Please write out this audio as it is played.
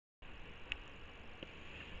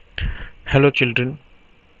Hello children,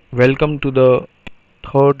 welcome to the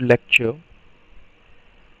third lecture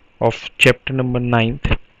of chapter number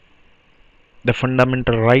 9th, the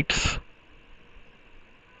fundamental rights,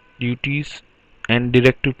 duties and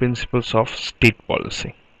directive principles of state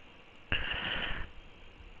policy.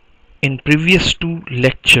 In previous two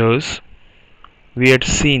lectures, we had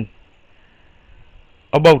seen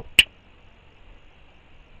about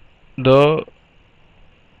the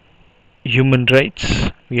human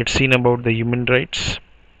rights. We had seen about the human rights.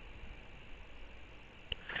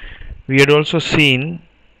 We had also seen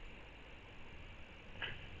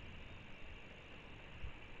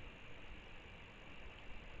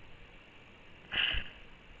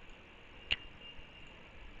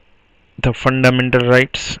the fundamental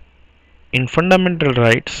rights. In fundamental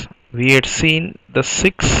rights, we had seen the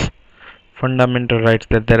six fundamental rights,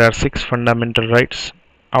 that there are six fundamental rights.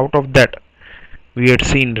 Out of that, we had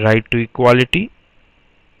seen right to equality,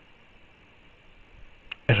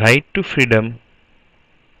 right to freedom,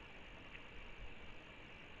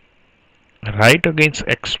 right against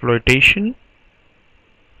exploitation,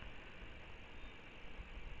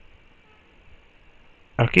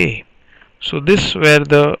 okay. So this were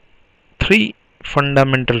the three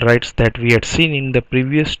fundamental rights that we had seen in the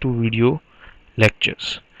previous two video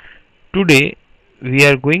lectures. Today we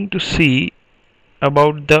are going to see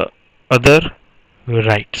about the other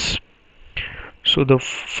rights. So the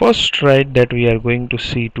first right that we are going to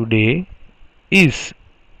see today is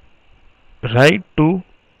right to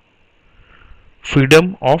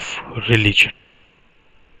freedom of religion.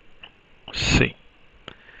 See,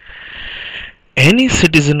 any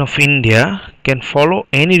citizen of India can follow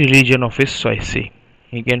any religion of his choice. See,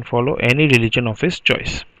 he can follow any religion of his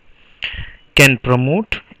choice, can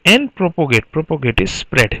promote and propagate is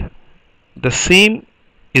spread. The same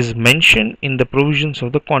is mentioned in the provisions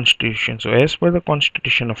of the Constitution. So as per the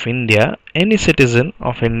Constitution of India, any citizen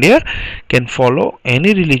of India can follow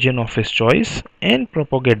any religion of his choice and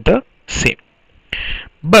propagate the same.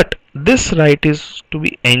 But this right is to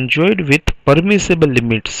be enjoyed with permissible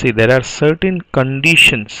limits. See, there are certain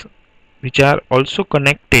conditions which are also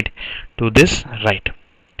connected to this right,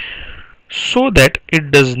 so that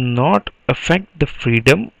it does not affect the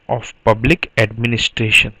freedom of public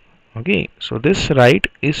administration. Okay, so this right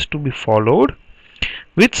is to be followed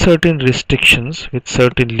with certain restrictions, with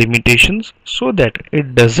certain limitations, so that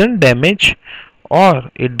it doesn't damage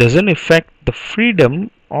or it doesn't affect the freedom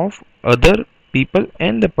of other people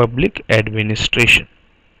and the public administration.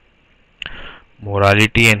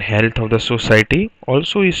 Morality and health of the society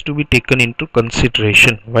also is to be taken into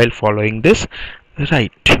consideration while following this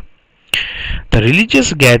right. The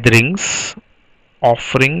religious gatherings,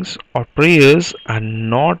 offerings or prayers are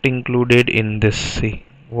not included in this. See,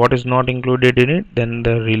 what is not included in it? Then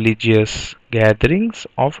the religious gatherings,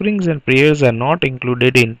 offerings and prayers are not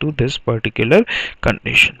included into this particular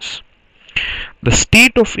conditions. The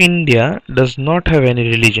state of India does not have any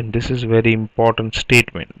religion. This is very important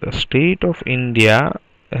statement. The state of India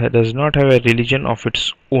does not have a religion of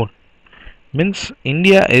its own. Means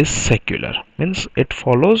India is secular. Means it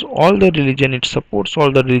follows all the religion, it supports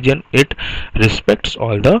all the religion, it respects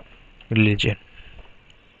all the religion.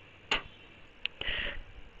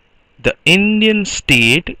 The Indian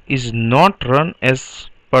state is not run as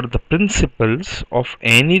per the principles of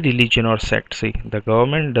any religion or sect. See, the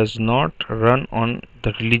government does not run on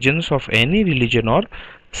the religions of any religion or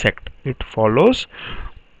sect. It follows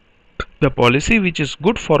the policy which is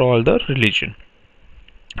good for all the religion.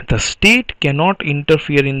 The state cannot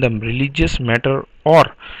interfere in the religious matter or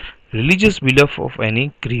religious belief of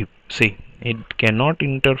any group. See, it cannot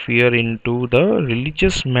interfere into the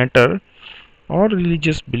religious matter or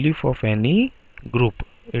religious belief of any group.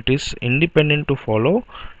 It is independent to follow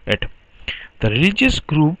it. The religious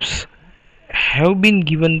groups have been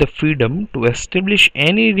given the freedom to establish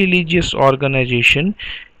any religious organization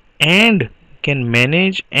and can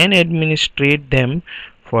manage and administrate them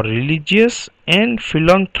for religious and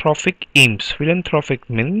philanthropic aims. Philanthropic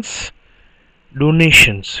means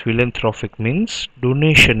donations. Philanthropic means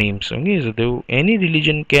donation aims. Okay, so any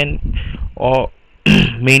religion can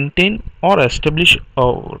maintain or establish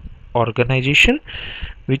a organization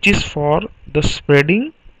which is for the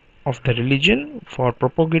spreading of the religion, for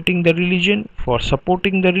propagating the religion, for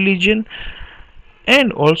supporting the religion,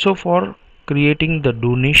 and also for creating the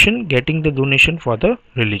donation, getting the donation for the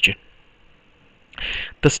religion.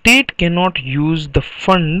 The state cannot use the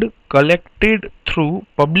fund collected through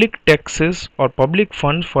public taxes or public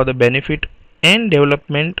funds for the benefit and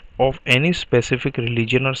development of any specific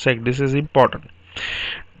religion or sect. This is important.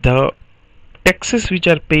 The taxes which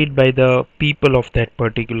are paid by the people of that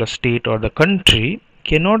particular state or the country,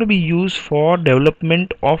 cannot be used for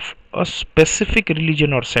development of a specific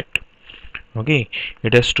religion or sect. Okay,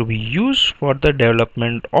 it has to be used for the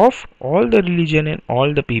development of all the religion and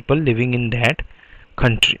all the people living in that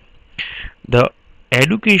country. The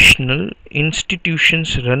educational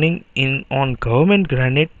institutions running in on government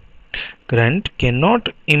grant cannot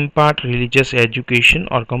impart religious education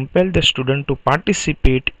or compel the student to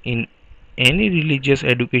participate in any religious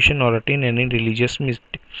education or attain any religious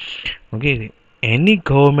okay, any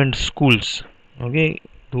government schools, okay,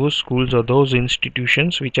 those schools or those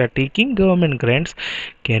institutions which are taking government grants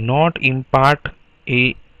cannot impart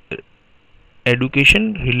a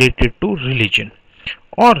education related to religion,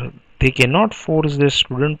 or they cannot force the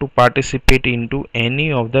student to participate into any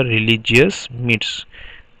of the religious meets.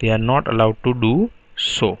 They are not allowed to do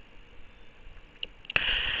so.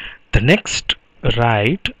 The next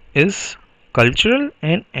right is cultural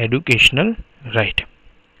and educational right.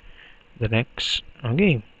 The next,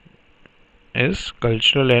 okay, is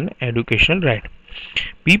cultural and educational right.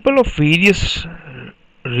 People of various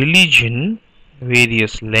religion,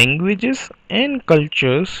 various languages and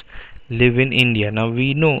cultures live in India. Now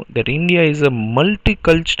we know that India is a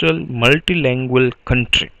multicultural, multilingual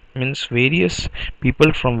country. Means various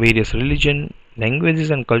people from various religion,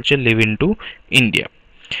 languages and culture live into India.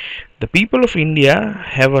 The people of India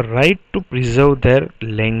have a right to preserve their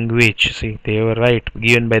language. See, they have a right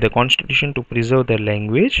given by the constitution to preserve their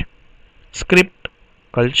language, script,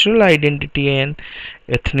 cultural identity and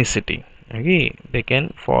ethnicity. Okay, they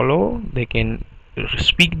can follow, they can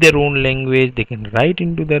speak their own language, they can write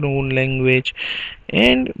into their own language,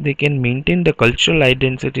 and they can maintain the cultural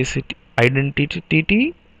identity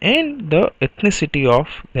and the ethnicity of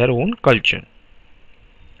their own culture.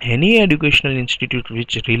 Any educational institute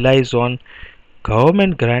which relies on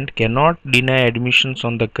government grant cannot deny admissions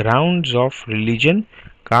on the grounds of religion,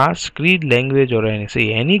 caste, creed, language or any.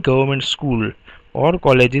 Say any government school or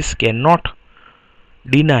colleges cannot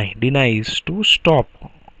deny is to stop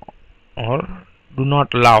or do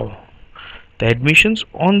not allow the admissions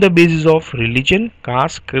on the basis of religion,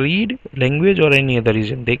 caste, creed, language or any other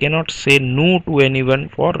reason. They cannot say no to anyone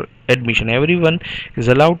for admission. Everyone is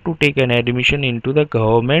allowed to take an admission into the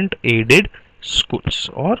government aided schools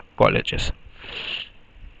or colleges.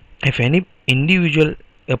 If any individual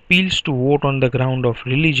appeals to vote on the ground of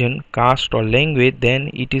religion, caste or language,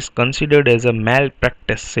 then it is considered as a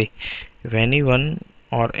malpractice. Say, if anyone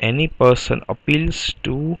or any person appeals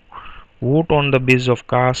to vote on the basis of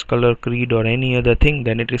caste, color, creed or any other thing,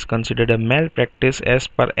 then it is considered a malpractice as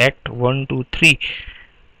per Act 123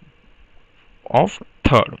 of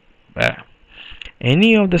 3rd.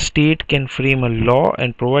 Any of the state can frame a law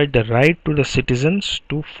and provide the right to the citizens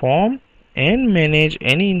to form and manage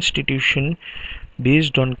any institution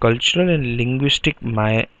based on cultural and linguistic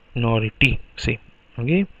minority. See,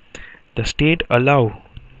 okay, the state allow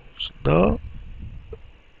the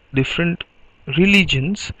different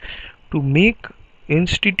religions to make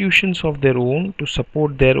institutions of their own to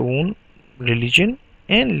support their own religion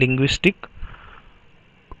and linguistic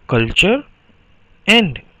culture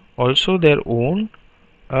and also their own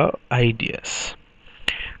ideas.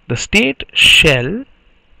 The state shall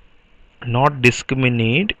not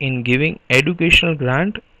discriminate in giving educational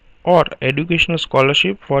grant or educational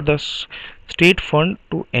scholarship for the state fund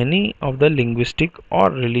to any of the linguistic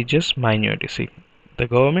or religious minority. The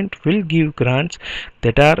government will give grants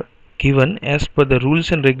that are given as per the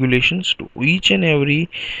rules and regulations to each and every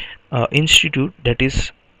institute that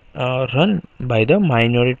is run by the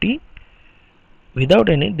minority without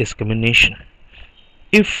any discrimination.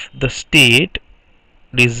 If the state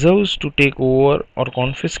deserves to take over or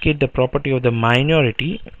confiscate the property of the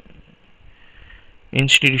minority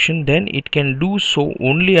institution, then it can do so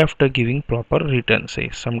only after giving proper return. Say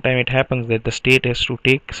sometimes it happens that the state has to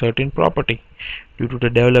take certain property due to the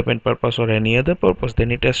development purpose or any other purpose,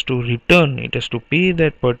 then it has to return, it has to pay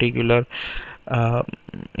that particular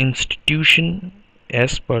institution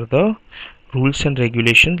as per the rules and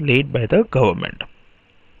regulations laid by the government.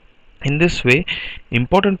 In this way,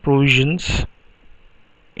 important provisions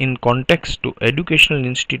in context to educational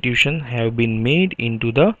institutions have been made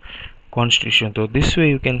into the constitution. So this way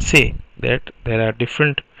you can say that there are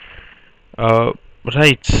different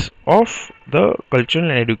rights of the cultural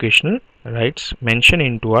and educational rights mentioned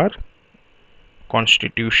into our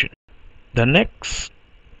constitution. The next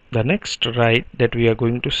right that we are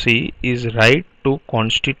going to see is right to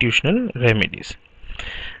constitutional remedies.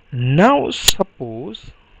 Now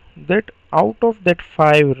suppose that out of that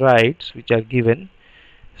 5 rights which are given,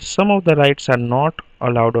 some of the rights are not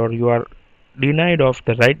allowed or you are denied of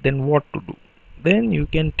the right, then what to do? Then you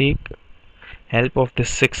can take help of this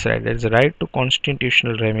sixth right, that is the right to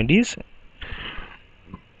constitutional remedies.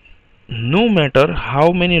 No matter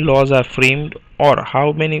how many laws are framed or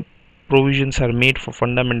how many provisions are made for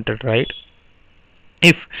fundamental right,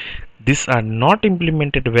 if these are not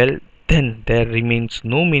implemented well, then there remains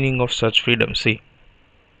no meaning of such freedom. See,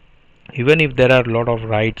 even if there are a lot of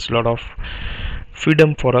rights, lot of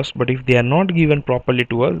freedom for us, but if they are not given properly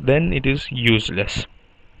to us, then it is useless.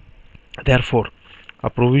 Therefore, a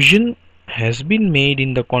provision has been made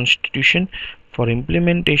in the Constitution for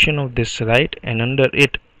implementation of this right, and under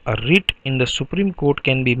it, a writ in the Supreme Court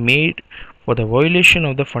can be made for the violation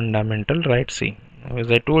of the fundamental rights. See,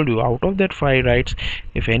 as I told you, out of that five rights,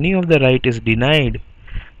 if any of the right is denied,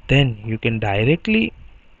 then you can directly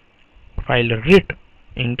file a writ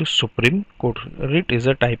into Supreme Court. Writ is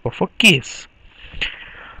a type of a case.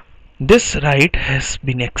 This right has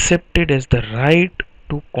been accepted as the right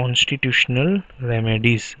to constitutional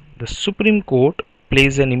remedies. The Supreme Court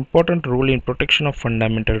plays an important role in protection of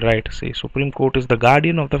fundamental rights. The Supreme Court is the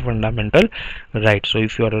guardian of the fundamental right. So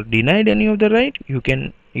if you are denied any of the right, you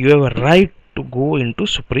have a right to go into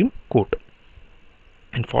Supreme Court.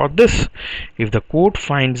 And for this, if the court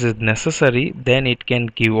finds it necessary, then it can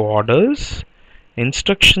give orders,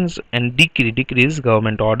 instructions and decrees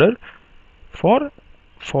government order for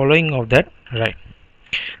following of that right.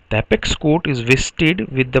 The apex court is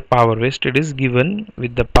vested with the power. Vested is given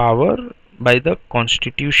with the power by the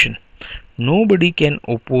constitution. Nobody can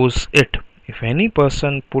oppose it. If any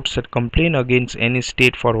person puts a complaint against any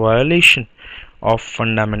state for violation of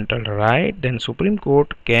fundamental right, then Supreme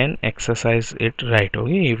Court can exercise it right.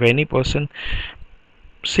 Okay, if any person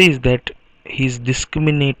says that he is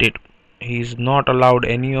discriminated, he is not allowed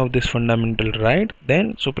any of this fundamental right,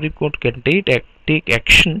 then Supreme Court can take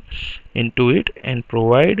action into it and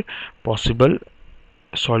provide possible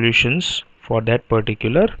solutions for that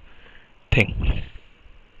particular thing.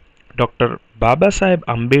 Dr. Babasaheb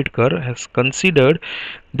Ambedkar has considered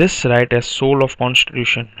this right as soul of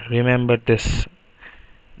constitution. Remember this.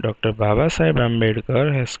 Dr. Babasaheb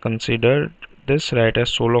Ambedkar has considered this right as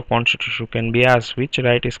soul of constitution. Can be asked which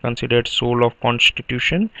right is considered soul of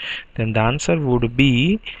constitution, then the answer would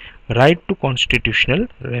be right to constitutional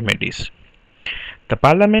remedies. The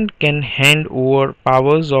parliament can hand over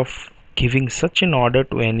powers of giving such an order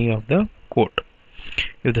to any of the court.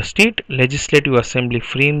 If the state legislative assembly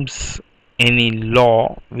frames any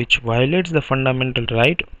law which violates the fundamental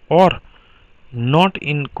right or not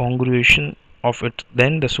in congruation of it,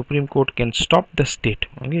 then the Supreme Court can stop the state.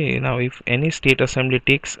 Okay, now if any state assembly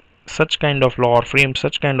takes such kind of law or frames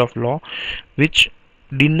such kind of law which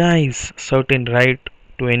denies certain right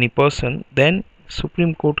to any person, then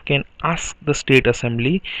Supreme Court can ask the state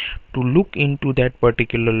assembly to look into that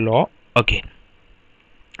particular law again.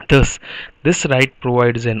 Thus, this right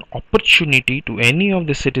provides an opportunity to any of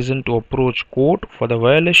the citizen to approach court for the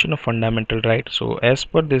violation of fundamental rights. So, as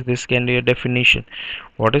per this can be a definition.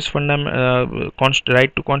 What is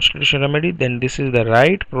right to constitutional remedy? Then this is the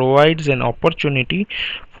right provides an opportunity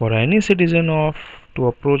for any citizen to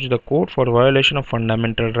approach the court for violation of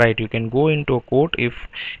fundamental right. You can go into a court if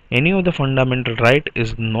any of the fundamental right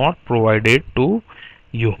is not provided to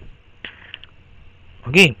you.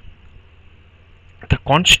 Okay. The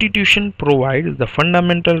Constitution provides the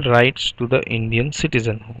fundamental rights to the Indian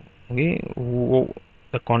citizen. Okay,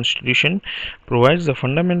 the Constitution provides the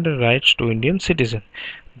fundamental rights to Indian citizen.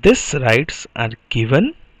 These rights are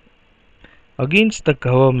given against the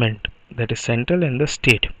government, that is central and the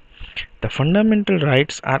state. The fundamental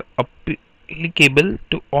rights are applicable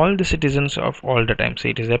to all the citizens of all the time. So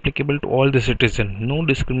it is applicable to all the citizens. No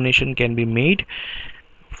discrimination can be made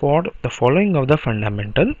for the following of the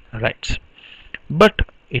fundamental rights. But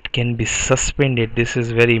it can be suspended. This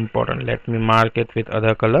is very important. Let me mark it with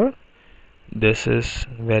other color. This is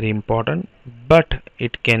very important. But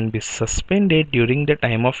it can be suspended during the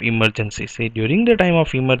time of emergency. Say during the time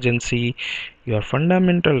of emergency, your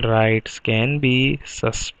fundamental rights can be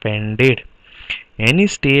suspended. Any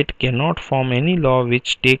state cannot form any law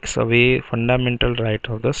which takes away fundamental right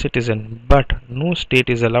of the citizen. But no state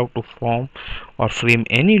is allowed to form or frame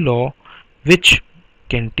any law which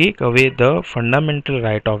can take away the fundamental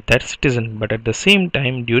right of that citizen. But at the same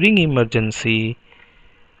time, during emergency,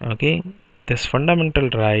 okay, this fundamental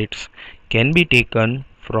rights can be taken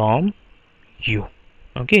from you.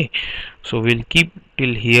 Okay, so we'll keep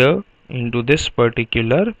till here into this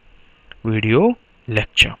particular video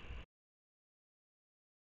lecture.